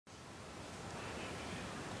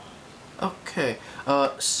Okay,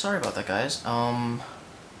 sorry about that, guys. That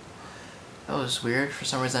was weird. For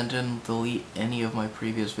some reason I didn't delete any of my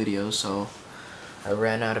previous videos, so I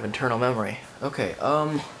ran out of internal memory. Okay,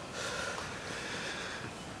 I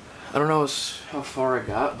don't know how far I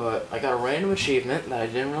got, but I got a random achievement that I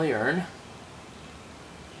didn't really earn.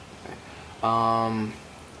 Okay.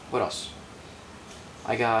 What else?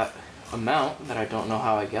 I got a mount that I don't know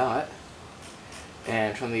how I got,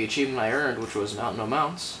 and from the achievement I earned, which was Mount No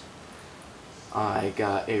Mounts, I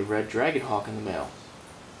got a red dragon hawk in the mail.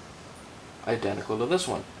 Identical to this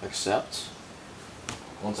one, except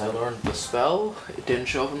once I learned the spell, it didn't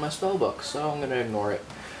show up in my spell book, so I'm gonna ignore it.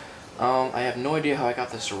 I have no idea how I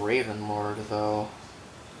got this Raven Lord, though.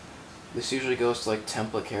 This usually goes to like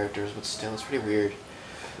template characters, but still, it's pretty weird.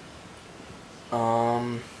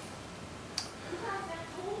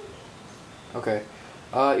 Okay.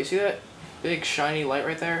 You see that big shiny light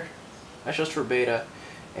right there? That's just for beta,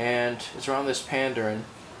 and it's around this Pandarin,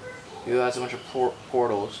 who has a bunch of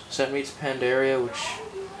portals. Send me to Pandaria, which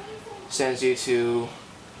sends you to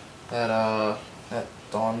that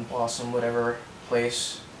Dawn Blossom whatever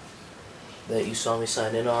place that you saw me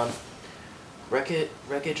sign in on.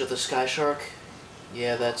 Wreckage of the Sky Shark.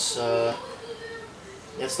 Yeah, that's the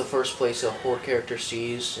first place a horde character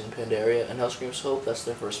sees in Pandaria, and Hellscream's Hope, that's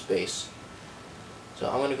their first base. So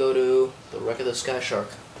I'm gonna go to the Wreck of the Sky Shark.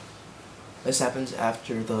 This happens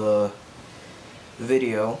after the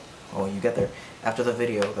video. Oh, you get there after the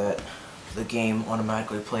video that the game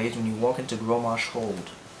automatically plays when you walk into Gromosh Hold.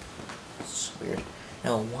 It's weird.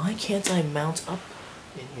 Now, why can't I mount up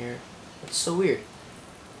in here? That's so weird.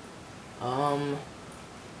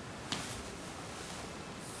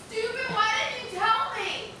 Stupid, why didn't you tell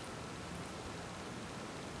me?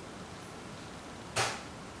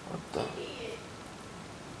 What the?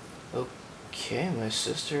 Okay, my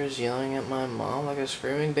sister is yelling at my mom like a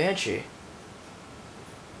screaming banshee.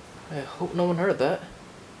 I hope no one heard that.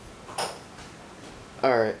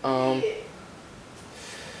 Alright,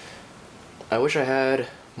 I wish I had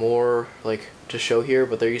more, like, to show here,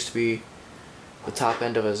 but there used to be the top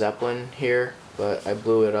end of a Zeppelin here, but I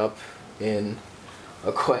blew it up in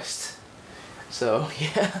a quest. So,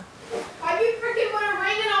 yeah. Why do you freaking put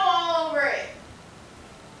oregano all over it?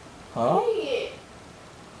 Huh? Idiot.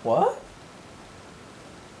 What?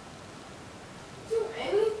 Do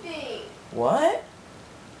anything. What?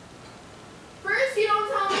 First you don't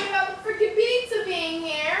tell me about the freaking pizza being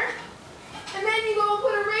here, and then you go and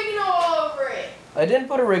put oregano all over it. I didn't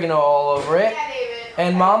put oregano all over it. Yeah, David.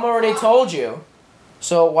 And Mom already told you.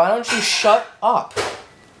 So why don't you shut up?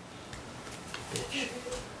 Bitch.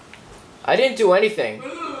 I didn't do anything.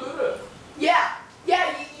 Yeah, you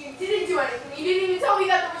didn't do anything. You didn't even tell me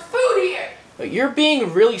that there was food here. But you're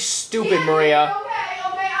being really stupid, Yeah, Maria.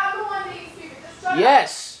 Okay, I'm the one being stupid. Just shut up.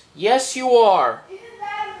 Yes you are. Isn't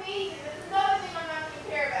that amazing? That's another thing I'm not going to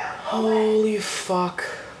care about. Holy fuck.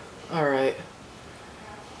 Alright.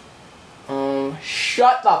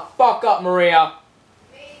 Shut the fuck up, Maria.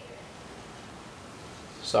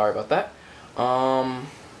 Sorry about that.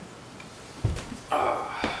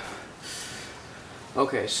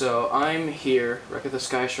 Okay, so I'm here, Wreck of the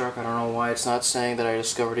Sky Shark. I don't know why it's not saying that I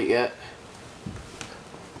discovered it yet.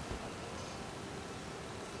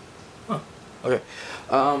 Huh. Okay.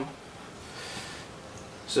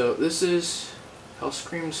 So this is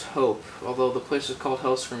Hellscream's Hope. Although the place is called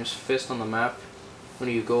Hellscream's Fist on the map, when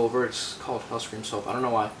you go over it's called Hellscream's Hope. I don't know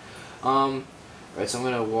why. Right, so I'm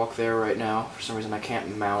gonna walk there right now. For some reason I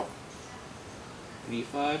can't mount.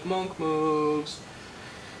 85 monk moves.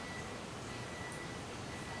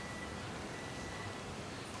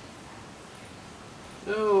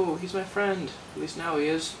 No, he's my friend. At least now he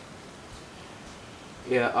is.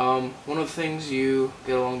 Yeah, one of the things you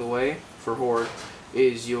get along the way for Horde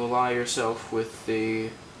is you ally yourself with the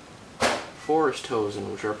Forest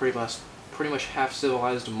Hosen, which are pretty much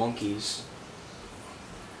half-civilized monkeys.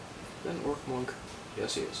 Is that an orc monk?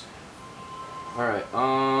 Yes, he is. Alright,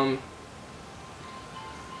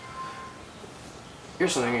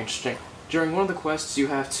 here's something interesting. During one of the quests, you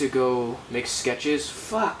have to go make sketches.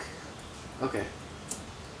 Fuck! Okay.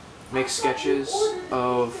 Make sketches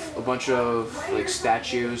of a bunch of, like,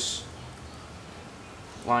 statues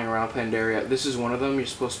lying around Pandaria. This is one of them. You're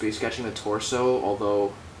supposed to be sketching the torso,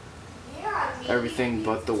 although everything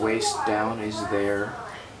but the waist down is there.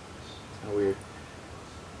 Kinda weird.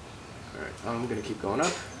 Alright, I'm gonna keep going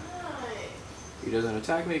up. He doesn't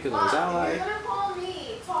attack me because I'm his ally. You're gonna call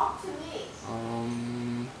me. Talk to me.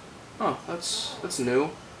 Oh, that's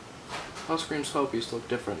new. Hellscream's Hope used to look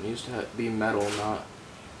different. It used to be metal,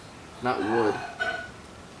 not wood.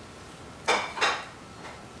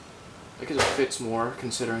 I guess it fits more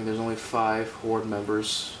considering there's only 5 Horde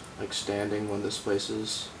members like standing when this place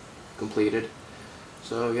is completed.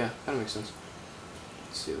 So yeah, kind of makes sense.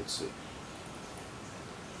 Let's see. I'm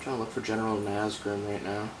trying to look for General Nazgrim right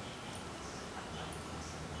now.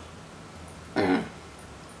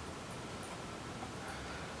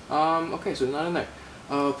 Okay, so he's not in there.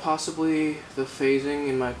 Possibly the phasing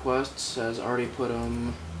in my quests has already put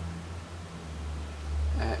him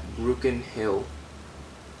at Bruken Hill,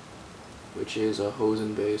 which is a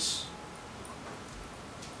Hosen base.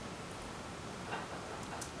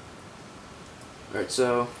 Alright,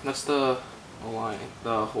 so that's the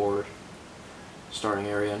Horde starting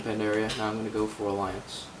area in Pandaria. Now I'm gonna go for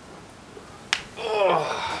Alliance.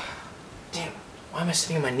 Ugh. Damn, why am I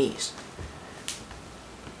sitting on my knees?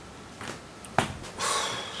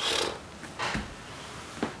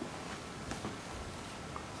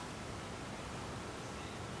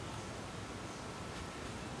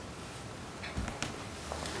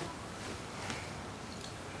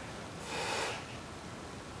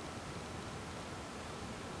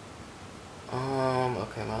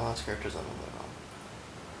 Okay, my last character's on the way on.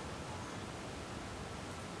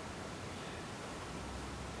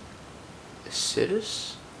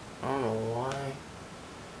 Acidus? I don't know why.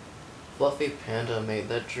 Fluffy Panda made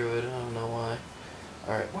that druid, I don't know why.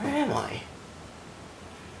 Alright, where am I?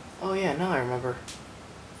 Oh yeah, now I remember.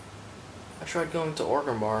 I tried going to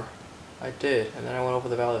Orgrimmar. I did, and then I went over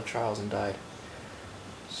the Valley of Trials and died.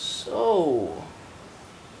 So...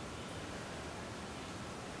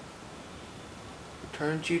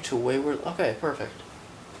 turned you to wayward... Okay, perfect.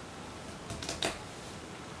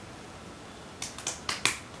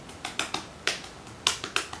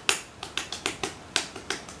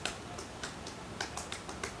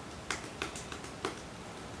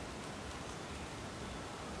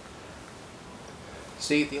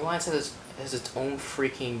 See, the Alliance has its own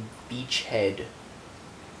freaking beachhead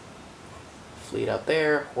fleet out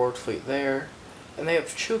there, Horde fleet there, and they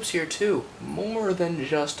have troops here too. More than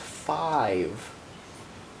just 5.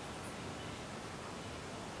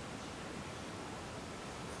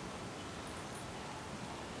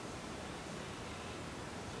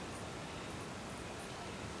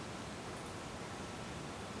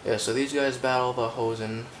 Yeah, so these guys battle the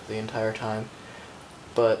Hosen the entire time,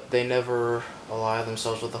 but they never ally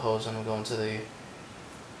themselves with the Hosen and go into the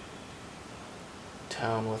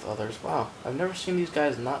town with others. Wow, I've never seen these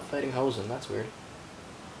guys not fighting Hosen, that's weird.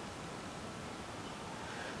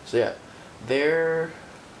 So yeah, their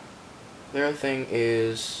thing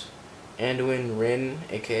is Anduin Rin,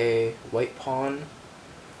 aka White Pawn,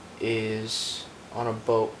 is on a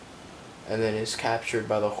boat and then is captured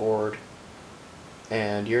by the Horde.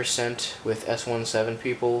 And you're sent with S-17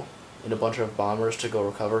 people and a bunch of bombers to go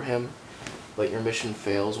recover him, but your mission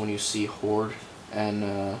fails when you see Horde and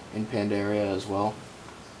in Pandaria as well.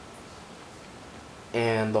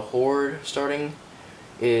 And the Horde starting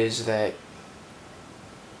is that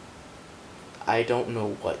I don't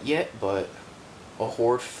know what yet, but a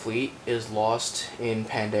Horde fleet is lost in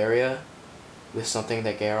Pandaria with something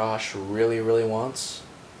that Garrosh really, really wants.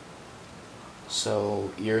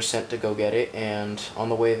 So you're sent to go get it, and on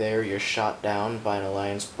the way there you're shot down by an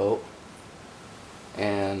Alliance boat,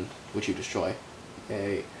 and which you destroy.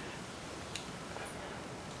 Okay.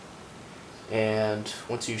 And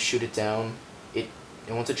once you shoot it down,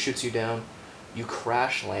 once it shoots you down, you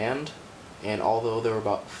crash land, and although there were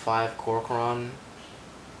about 5 Kor'kron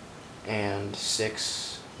and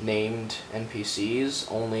 6 named NPCs,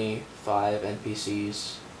 only 5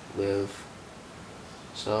 NPCs live.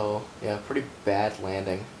 So, yeah, pretty bad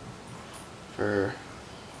landing for,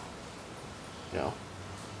 you know,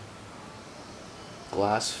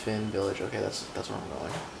 Glassfin Village. Okay, that's where I'm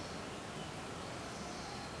going.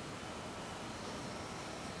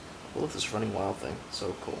 I love this running wild thing.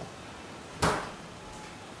 So cool.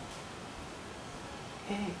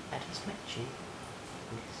 Hey, I just met you.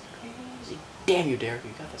 It's crazy. Damn you, Derek,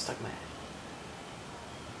 you got that stuck in my head.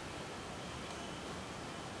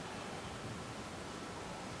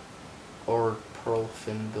 Or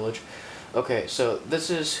Pearlfin Village. Okay, so this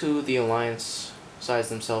is who the Alliance sides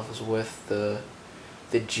themselves with, the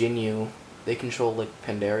Jinyu. They control like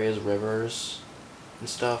Pandaria's rivers and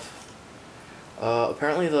stuff.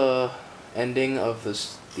 Apparently the ending of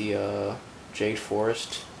the Jade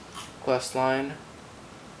Forest quest line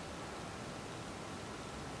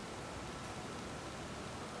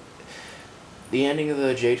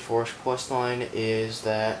is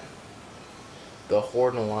that the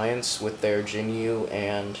Horde and Alliance with their Jinyu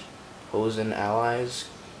and Hosen allies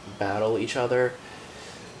battle each other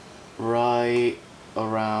right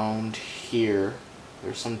around here.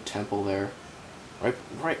 There's some temple there.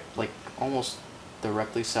 right, like almost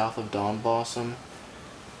directly south of Dawn Blossom.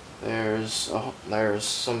 There's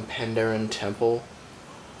some Pandaren temple,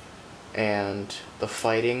 and the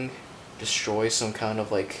fighting destroys some kind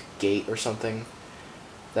of like gate or something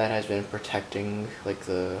that has been protecting like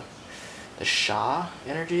the Shah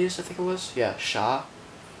energies, I think it was. Yeah, Shah.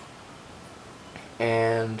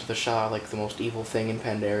 And the Shah are like the most evil thing in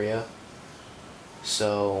Pandaria.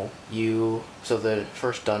 So the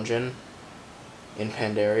first dungeon in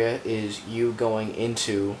Pandaria is you going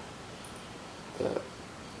into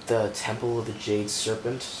the Temple of the Jade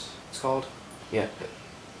Serpent, it's called? Yeah.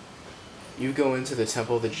 You go into the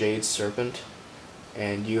Temple of the Jade Serpent,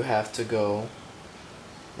 and you have to go,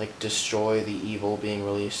 like, destroy the evil being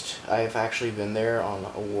released. I've actually been there on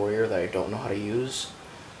a warrior that I don't know how to use,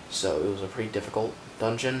 so it was a pretty difficult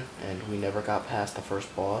dungeon, and we never got past the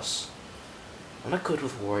first boss. I'm not good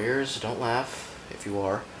with warriors, don't laugh if you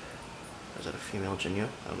are. Is that a female Jinyu?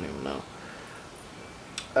 I don't even know.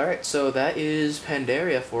 Alright, so that is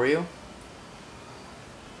Pandaria for you.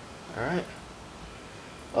 Alright.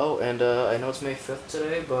 Oh, and I know it's May 5th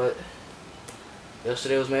today, but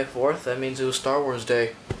yesterday was May 4th. That means it was Star Wars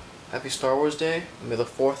Day. Happy Star Wars Day, and may the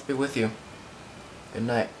 4th be with you. Good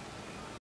night.